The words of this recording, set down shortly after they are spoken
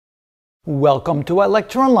Welcome to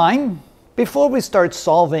iLecture Online. Before we start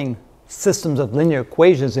solving systems of linear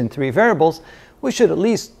equations in three variables, we should at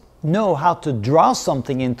least know how to draw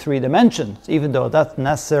something in three dimensions, even though that's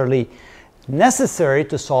necessarily necessary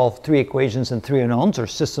to solve three equations and three unknowns, or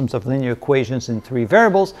systems of linear equations in three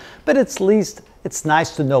variables, but at least it's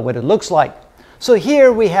nice to know what it looks like. So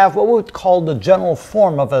here we have what we would call the general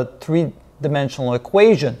form of a three-dimensional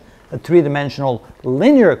equation, a three-dimensional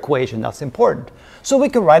linear equation. That's important. So we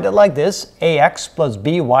can write it like this: ax plus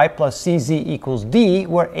by plus cz equals d,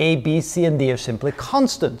 where a, b, c, and d are simply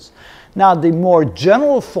constants. Now the more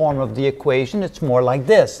general form of the equation, it's more like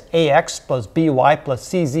this: ax plus by plus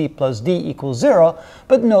cz plus d equals 0.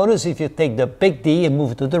 But notice if you take the big D and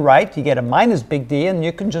move it to the right, you get a minus big D, and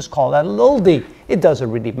you can just call that a little d. It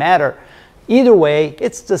doesn't really matter. Either way,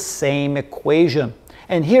 it's the same equation.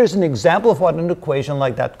 And here's an example of what an equation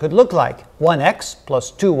like that could look like. 1x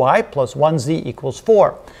plus 2y plus 1z equals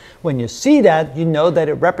 4. When you see that, you know that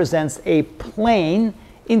it represents a plane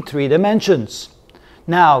in three dimensions.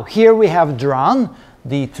 Now, here we have drawn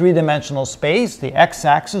the three-dimensional space, the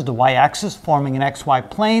x-axis, the y-axis forming an xy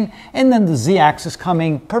plane, and then the z-axis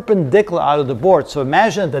coming perpendicular out of the board. So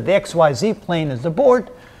imagine that the xyz plane is the board,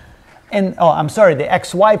 and the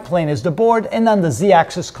xy plane is the board, and then the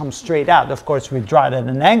z-axis comes straight out. Of course, we draw it at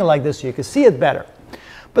an angle like this so you can see it better.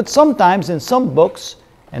 But sometimes in some books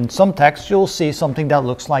and some texts, you'll see something that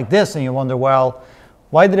looks like this, and you wonder, well,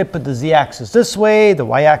 why did it put the z-axis this way, the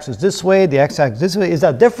y-axis this way, the x-axis this way? Is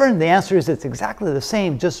that different? The answer is it's exactly the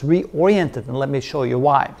same, just reoriented, and let me show you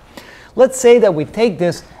why. Let's say that we take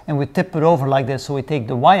this and we tip it over like this. So we take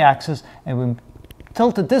the y-axis and we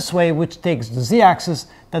tilt it this way, which takes the z-axis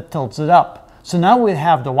that tilts it up. So now we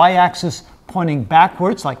have the y-axis pointing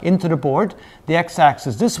backwards, like into the board, the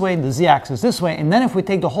x-axis this way, and the z-axis this way. And then if we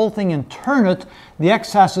take the whole thing and turn it, the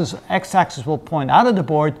x-axis will point out of the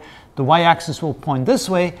board, the y-axis will point this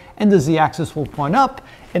way, and the z-axis will point up.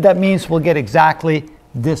 And that means we'll get exactly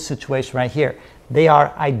this situation right here. They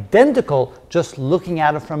are identical, just looking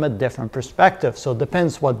at it from a different perspective. So it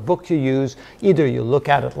depends what book you use. Either you look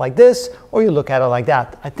at it like this, or you look at it like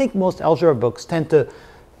that. I think most algebra books tend to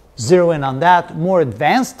zero in on that. More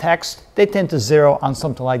advanced texts, they tend to zero on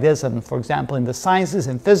something like this. And for example, in the sciences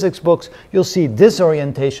and physics books, you'll see this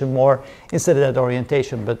orientation more instead of that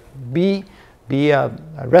orientation. But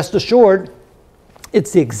rest assured,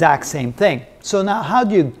 it's the exact same thing. So now how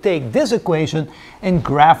do you take this equation and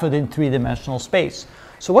graph it in three-dimensional space?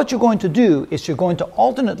 So what you're going to do is you're going to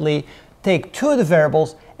alternately take two of the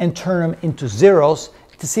variables and turn them into zeros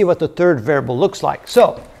to see what the third variable looks like.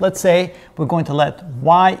 So let's say we're going to let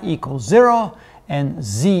y equals 0 and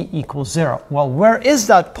z equals 0. Well, where is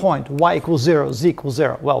that point, y equals 0, z equals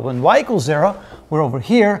 0? Well, when y equals 0, we're over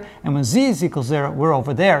here, and when z is equals 0, we're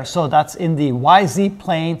over there. So that's in the yz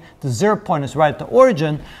plane. The 0 point is right at the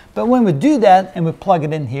origin. But when we do that and we plug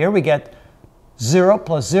it in here, we get 0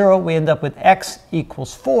 plus 0. We end up with x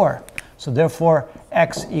equals 4. So therefore,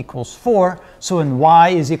 x equals 4. So when y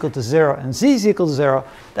is equal to 0 and z is equal to 0,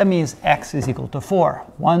 that means x is equal to 4.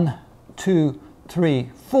 1, 2, 3,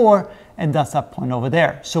 4. And that's that point over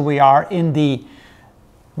there. So we are in the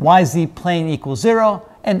yz plane equals 0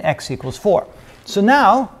 and x equals 4. So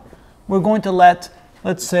now we're going to let's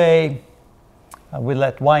say we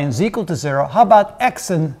let y and z equal to 0. How about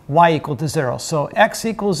x and y equal to 0? So x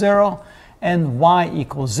equals 0 and y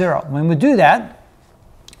equals 0. When we do that,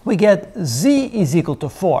 we get z is equal to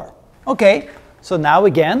 4. Okay, so now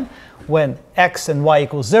again, when x and y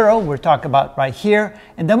equals 0, we're talking about right here,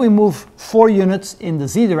 and then we move 4 units in the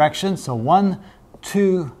z direction, so 1,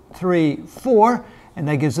 2, 3, 4, and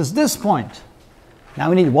that gives us this point. Now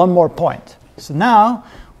we need one more point. So now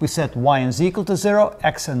we set y and z equal to 0,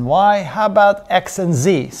 x and y. How about x and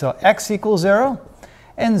z? So x equals 0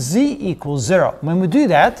 and z equals 0. When we do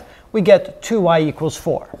that, we get 2y equals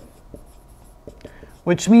 4.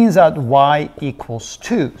 Which means that y equals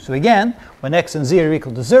 2. So again, when x and z are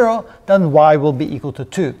equal to 0, then y will be equal to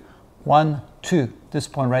 2. 1, 2, this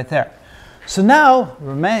point right there. So now,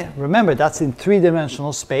 remember, that's in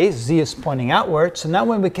three-dimensional space. Z is pointing outward. So now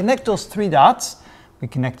when we connect those three dots, we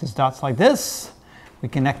connect these dots like this, we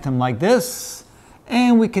connect them like this,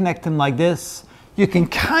 and we connect them like this. You can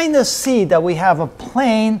kind of see that we have a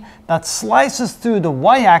plane that slices through the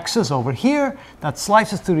y-axis over here, that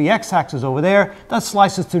slices through the x-axis over there, that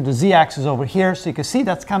slices through the z-axis over here. So you can see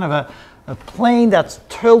that's kind of a plane that's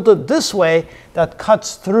tilted this way that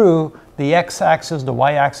cuts through the x-axis, the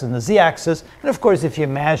y-axis, and the z-axis. And of course, if you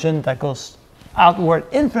imagine that goes outward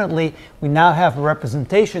infinitely, we now have a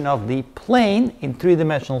representation of the plane in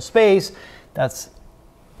three-dimensional space that's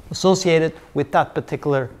associated with that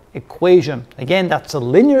particular equation. Again, that's a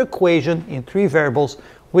linear equation in 3 variables,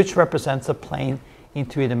 which represents a plane in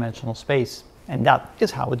 3-dimensional space. And that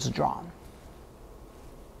is how it's drawn.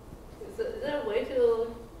 Is there a way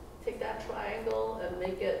to take that triangle and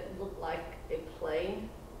make it look like a plane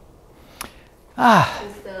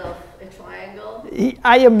instead of a triangle?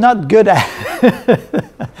 I am not good at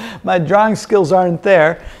it. My drawing skills aren't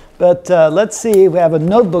there. But let's see, we have a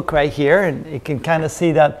notebook right here, and you can kind of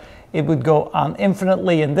see that it would go on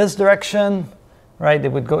infinitely in this direction, right?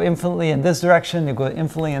 It would go infinitely in this direction, it would go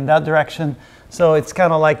infinitely in that direction. So it's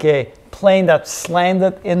kind of like a plane that's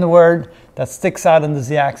slanted inward, that sticks out on the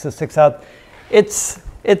z-axis, sticks out. It's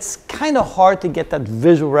kind of hard to get that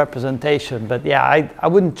visual representation, but yeah, I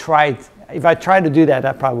wouldn't try it. If I tried to do that,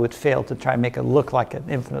 I probably would fail to try and make it look like an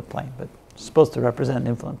infinite plane, but it's supposed to represent an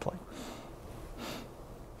infinite plane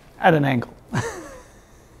at an angle.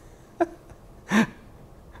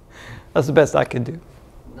 That's the best I can do.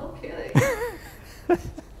 No kidding.